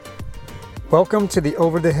Welcome to the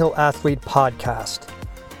Over the Hill Athlete Podcast,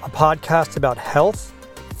 a podcast about health,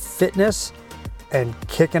 fitness, and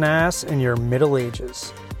kicking ass in your middle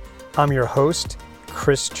ages. I'm your host,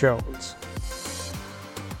 Chris Jones.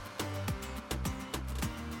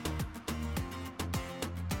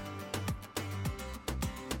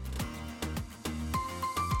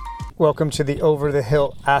 Welcome to the Over the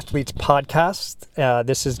Hill Athletes Podcast.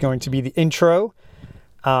 This is going to be the intro.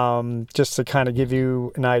 Just to kind of give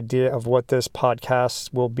you an idea of what this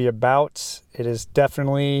podcast will be about. It is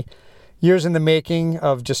definitely years in the making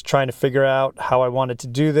of just trying to figure out how I wanted to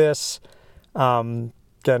do this. Again,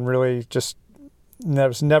 really just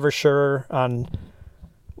was never sure on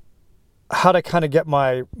how to kind of get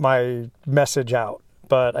my message out.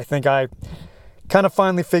 But I think I kind of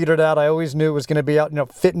finally figured it out. I always knew it was going to be out,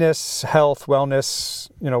 fitness, health,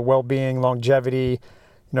 wellness, well-being, longevity,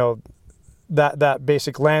 that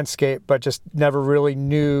basic landscape, but just never really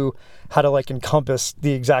knew how to encompass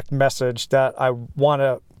the exact message that I want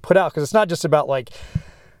to put out. Because it's not just about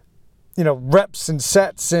reps and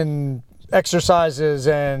sets and exercises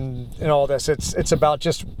and all this. It's about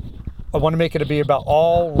just, I want to make it to be about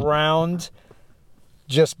all round,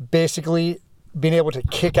 just basically being able to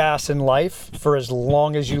kick ass in life for as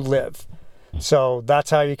long as you live. So that's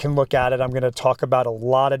how you can look at it. I'm going to talk about a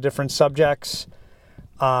lot of different subjects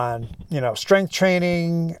on, strength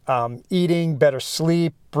training, eating, better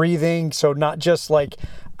sleep, breathing. So not just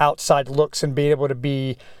outside looks and being able to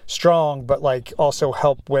be strong, but also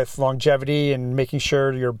help with longevity and making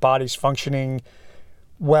sure your body's functioning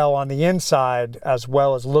well on the inside as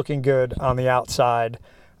well as looking good on the outside.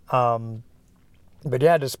 But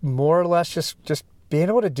yeah, just more or less just being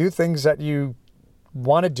able to do things that you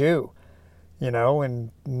want to do,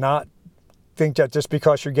 and not think that just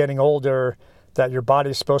because you're getting older that your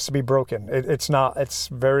body's supposed to be broken. It's not. That's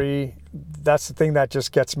the thing that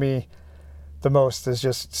just gets me the most, is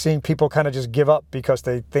just seeing people kind of just give up because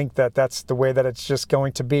they think that that's the way that it's just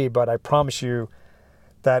going to be. But I promise you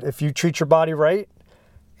that if you treat your body right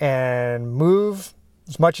and move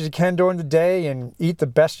as much as you can during the day and eat the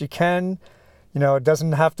best you can, it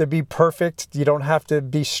doesn't have to be perfect. You don't have to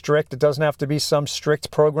be strict. It doesn't have to be some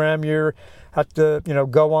strict program you have to,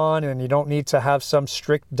 go on, and you don't need to have some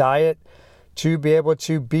strict diet to be able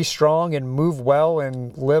to be strong and move well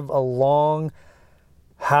and live a long,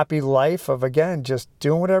 happy life of, again, just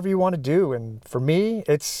doing whatever you want to do. And for me,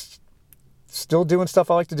 it's still doing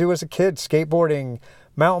stuff I like to do as a kid, skateboarding,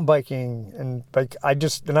 mountain biking. And I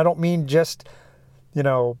don't mean just,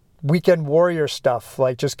 weekend warrior stuff,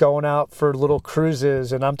 just going out for little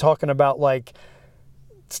cruises. And I'm talking about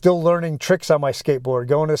still learning tricks on my skateboard,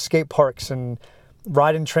 going to skate parks and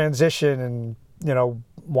riding transition and,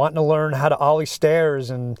 wanting to learn how to ollie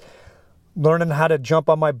stairs and learning how to jump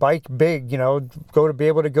on my bike big, be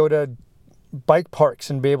able to go to bike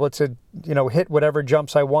parks and be able to, hit whatever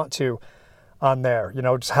jumps I want to on there,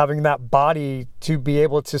 just having that body to be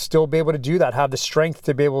able to still be able to do that, have the strength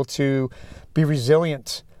to be able to be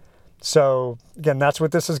resilient. So again, that's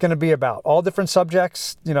what this is going to be about. All different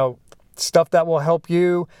subjects, stuff that will help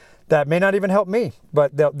you, that may not even help me,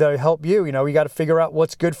 but they'll help you. You got to figure out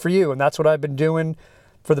what's good for you. And that's what I've been doing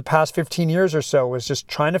for the past 15 years or so, is just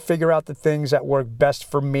trying to figure out the things that work best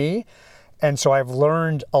for me. And so I've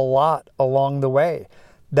learned a lot along the way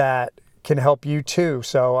that can help you too.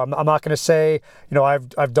 So I'm not going to say,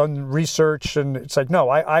 I've done research, and it's no,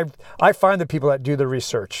 I find the people that do the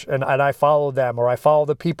research and I follow them, or I follow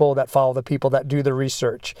the people that do the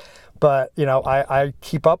research. But, I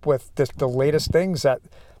keep up with the latest things that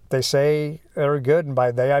they say are good. And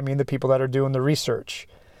by they, I mean the people that are doing the research,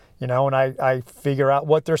 and I figure out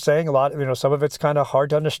what they're saying. A lot, some of it's kind of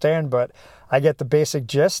hard to understand, but I get the basic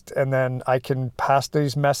gist, and then I can pass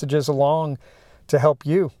these messages along to help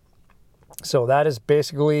you. So that is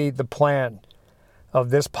basically the plan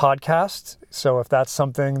of this podcast. So if that's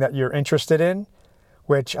something that you're interested in,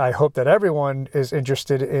 which I hope that everyone is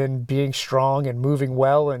interested in, being strong and moving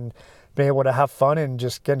well and being able to have fun and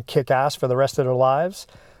just kick ass for the rest of their lives,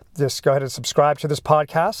 just go ahead and subscribe to this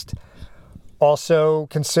podcast. Also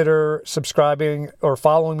consider subscribing or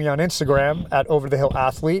following me on Instagram at Over the Hill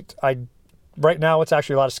Athlete. Right now it's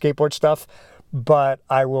actually a lot of skateboard stuff, but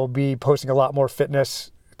I will be posting a lot more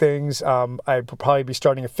fitness things. I'd probably be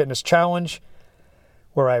starting a fitness challenge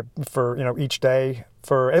where each day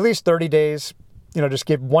for at least 30 days, just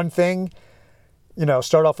give one thing,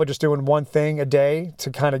 start off with just doing one thing a day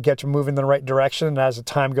to kind of get you moving in the right direction. And as the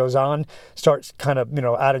time goes on, start kind of,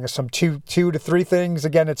 adding some two to three things.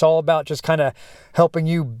 Again, it's all about just kind of helping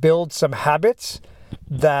you build some habits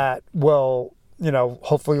that will,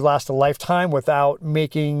 hopefully last a lifetime without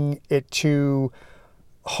making it too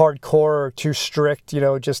hardcore or too strict,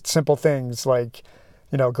 just simple things like,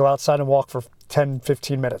 go outside and walk for 10,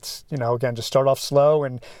 15 minutes. Again, just start off slow.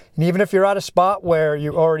 And even if you're at a spot where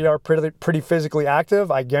you already are pretty physically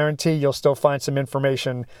active, I guarantee you'll still find some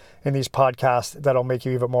information in these podcasts that'll make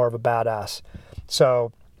you even more of a badass.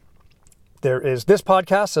 So there is this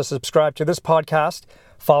podcast. So subscribe to this podcast.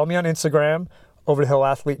 Follow me on Instagram,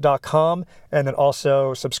 overthehillathlete.com, and then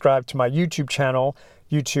also subscribe to my YouTube channel,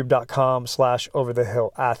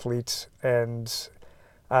 youtube.com/overthehillathlete. And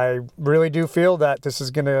I really do feel that this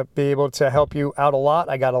is going to be able to help you out a lot.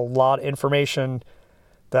 I got a lot of information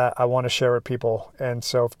that I want to share with people. And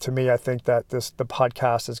so to me, I think that the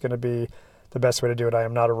podcast is going to be the best way to do it. I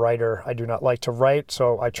am not a writer. I do not like to write.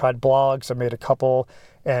 So I tried blogs. I made a couple,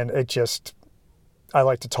 and I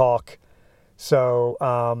like to talk. So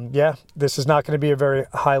this is not going to be a very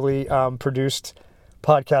highly produced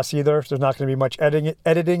podcast either. There's not going to be much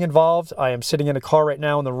editing involved. I am sitting in a car right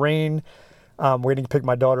now in the rain, waiting to pick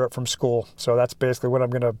my daughter up from school. So that's basically what I'm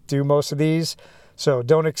going to do most of these. So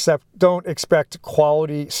don't expect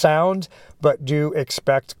quality sound, but do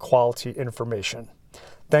expect quality information.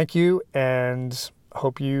 Thank you, and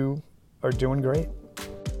hope you are doing great.